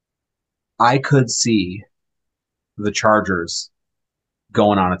 I could see the Chargers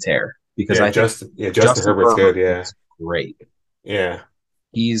going on a tear because Yeah. I think Justin Justin Herbert's Herbert good. Yeah. is great. Yeah.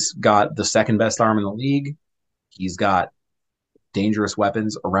 He's got the second best arm in the league. He's got dangerous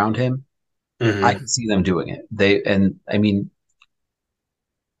weapons around him. I Hmm. can see them doing it. And I mean,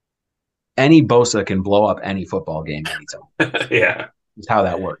 any Bosa can blow up any football game anytime. Yeah. Is how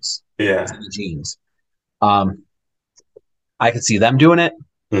that works. It's Yeah. in the genes. Um, I could see them doing it.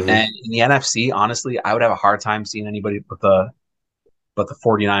 Hmm. And in the NFC, honestly, I would have a hard time seeing anybody but the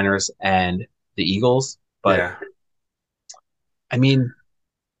 49ers and the Eagles. But Yeah. I mean,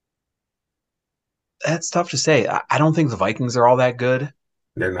 that's tough to say. I don't think the Vikings are all that good.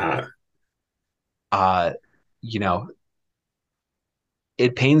 They're not. Uh, you know,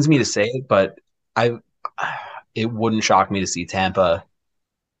 it pains me to say it, but I it wouldn't shock me to see Tampa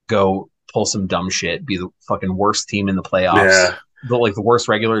go pull some dumb shit, be the fucking worst team in the playoffs, Yeah. the worst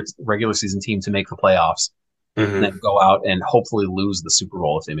regular season team to make the playoffs, and then Hmm. go out and hopefully lose the Super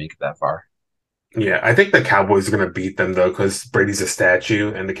Bowl if they make it that far. Yeah. I think the Cowboys are going to beat them though, because Brady's a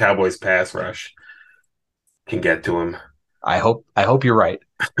statue, and the Cowboys pass rush can get to him. I hope you're right.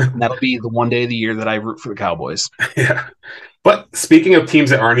 And that'll be the one day of the year that I root for the Cowboys. Yeah. But speaking of teams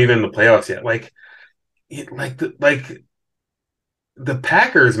that aren't even in the playoffs yet, like the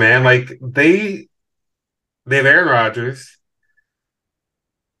Packers, man, they have Aaron Rodgers.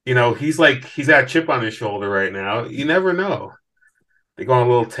 He's got a chip on his shoulder right now. You never know. They go on a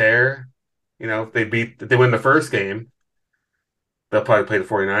little tear. If they win the first game, they'll probably play the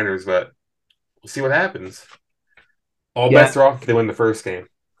 49ers, but we'll see what happens. All Yeah, bets are off if they win the first game.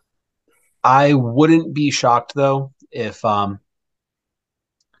 I wouldn't be shocked though if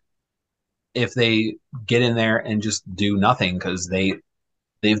they get in there and just do nothing because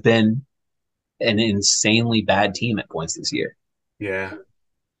they've been an insanely bad team at points this year. Yeah.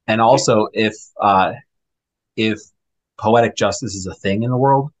 And also, if poetic justice is a thing in the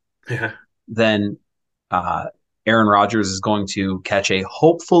world, Yeah. then uh, Aaron Rodgers is going to catch a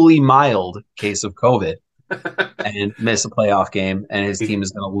hopefully mild case of COVID and miss a playoff game, and his he, team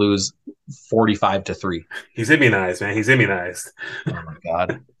is going to lose 45-3. he's immunized, man. He's immunized. Oh my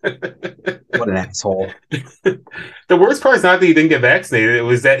god, what an asshole! The worst part is not that he didn't get vaccinated, it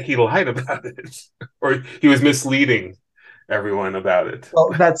was that he lied about it. Or he was misleading everyone about it. Well,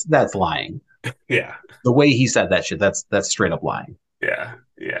 that's lying. Yeah. The way he said that shit, that's straight up lying. Yeah.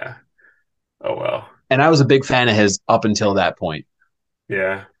 Yeah. Oh well. And I was a big fan of his up until that point.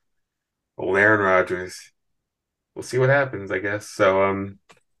 Yeah. Well, Aaron Rodgers. We'll see what happens, I guess. So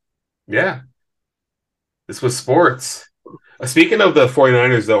yeah. This was sports. Speaking of the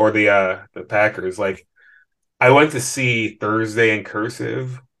 49ers though, or the Packers, like I went to see Thursday in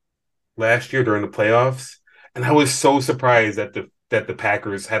cursive last year during the playoffs, and I was so surprised that the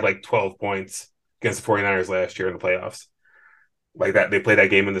Packers had like 12 points against the 49ers last year in the playoffs. Like that, they played that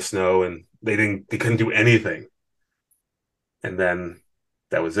game in the snow and they couldn't do anything. And then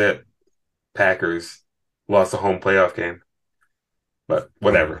that was it. Packers lost a home playoff game. But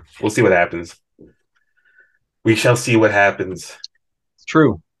whatever. We'll see what happens. We shall see what happens. It's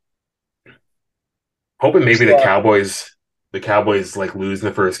true. Hoping maybe Just, the Cowboys like lose in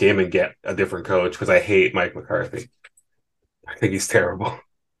the first game and get a different coach because I hate Mike McCarthy. I think he's terrible.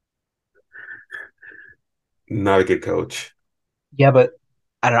 Not a good coach. Yeah, but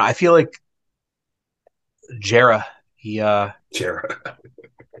I don't know. I feel like Jera, he Jarrett.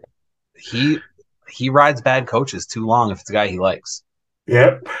 he he rides bad coaches too long if it's a guy he likes.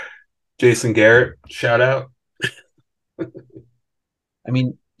 Yep. Jason Garrett, shout out. I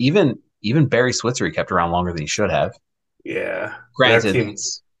mean, even Barry Switzer he kept around longer than he should have. Yeah. That Granted, team.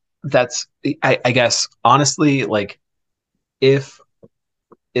 that's I guess honestly, like if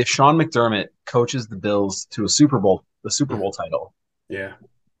if Sean McDermott coaches the Bills to the Super Bowl title, Yeah.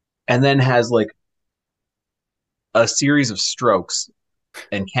 and then has like a series of strokes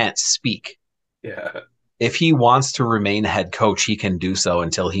and can't speak, Yeah. if he wants to remain head coach, he can do so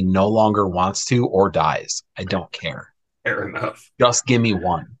until he no longer wants to or dies. I don't care. Fair enough. Just give me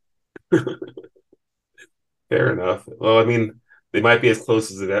one. Fair enough. Well, I mean, they might be as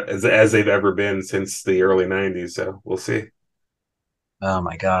close as they've ever been since the early '90s. So we'll see. Oh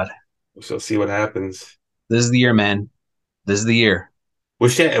my God. We shall see what happens. This is the year, man. This is the year.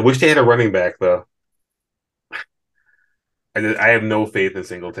 I wish they had a running back though. I have no faith in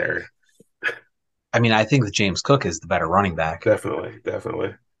Singletary. I mean, I think that James Cook is the better running back. Definitely,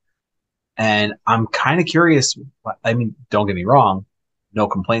 definitely. And I'm kind of curious. I mean, don't get me wrong. No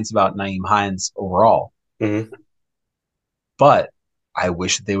complaints about Naeem Hines overall. Hmm. But I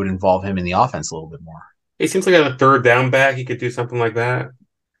wish that they would involve him in the offense a little bit more. He seems like a third down back. He could do something like that.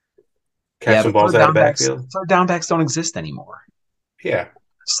 Catch Yeah, some but balls out of backfield. third down backs don't exist anymore. Yeah,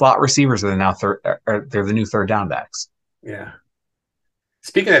 Slot receivers are now they're the new third down backs. yeah.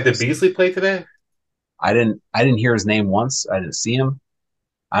 Speaking of, did Beasley play today? I didn't hear his name once. I didn't see him.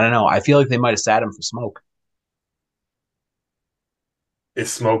 I don't know. I feel like they might have sat him for smoke.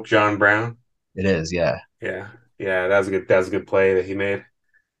 Is Smoke John Brown? It is, yeah. Yeah, yeah. That was a good play that he made.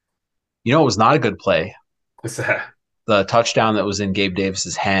 You know, it was not a good play. What's that? The touchdown that was in Gabe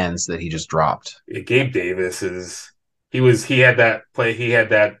Davis's hands that he just dropped. Yeah, Gabe Davis is. He had that play. He had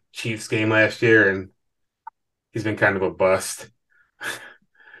that Chiefs game last year, and he's been kind of a bust.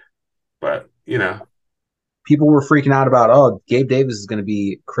 But People were freaking out about, oh, Gabe Davis is going to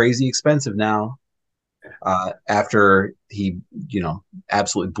be crazy expensive now after he,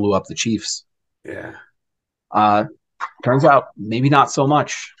 absolutely blew up the Chiefs. yeah, Uh, turns out maybe not so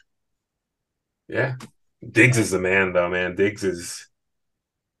much. yeah. Diggs is the man, though, man. Diggs is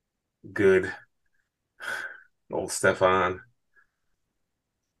good. Old Stefan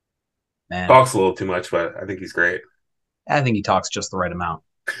Man, talks a little too much, but I think he's great. I think he talks just the right amount.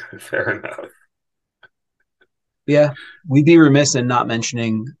 Fair enough. But yeah, we'd be remiss in not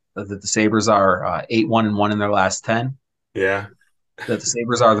mentioning that the Sabres are 8-1-1 in their last 10. Yeah, That the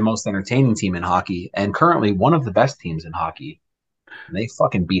Sabres are the most entertaining team in hockey and currently one of the best teams in hockey. And they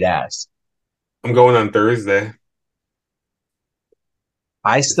fucking beat ass. I'm going on Thursday.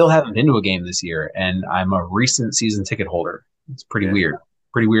 I still haven't been to a game this year, and I'm a recent season ticket holder. It's pretty Yeah, weird.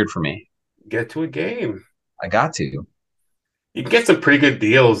 Pretty weird for me. get to a game. I got to. You can get some pretty good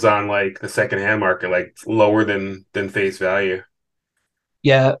deals on like the secondhand market, like lower than face value.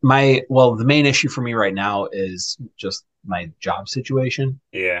 Yeah, the main issue for me right now is just my job situation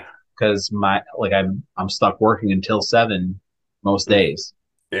Yeah, because I'm stuck working until 7 most mm, days.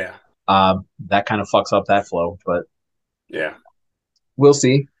 yeah, That kind of fucks up that flow, but yeah. we'll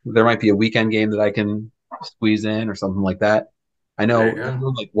see. There might be a weekend game that I can squeeze in or something like that. I There you know they're go.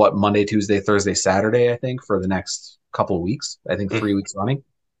 doing like what Monday, Tuesday, Thursday, Saturday, I think, for the next couple of weeks. I think Mm, 3 weeks running.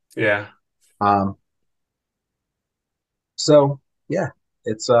 yeah, Um, so yeah,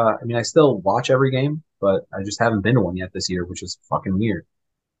 it's I mean I still watch every game, but I just haven't been to one yet this year, which is fucking weird.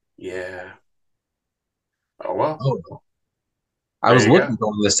 yeah. Oh well, Oh, I there was you go. looking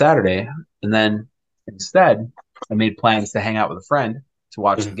going this Saturday, and then instead I made plans to hang out with a friend to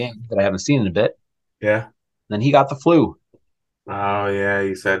watch the Mm, game that I haven't seen in a bit. yeah. Then he got the flu. Oh yeah,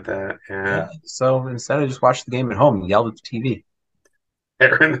 you said that. Yeah. Yeah, So instead, I just watched the game at home and yelled at the TV.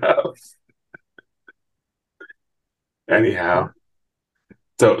 fair enough. Anyhow,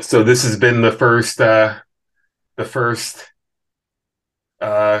 so this has been the first uh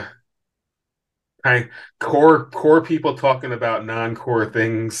kind core people talking about non-core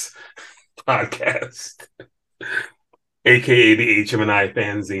things podcast, aka the HM&I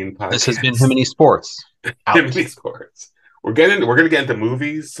fanzine This has been podcast. Himiny Sports. Out. Timothy Sports. We're gonna get into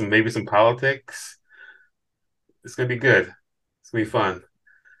movies, maybe some politics. It's gonna be good. It's gonna be fun.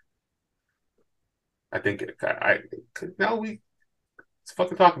 I think I no we let's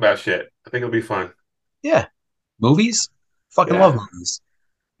fucking talk about shit. I think it'll be fun. Yeah. Movies? Fucking love Yeah. movies.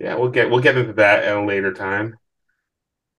 Yeah, we'll get into that at a later time.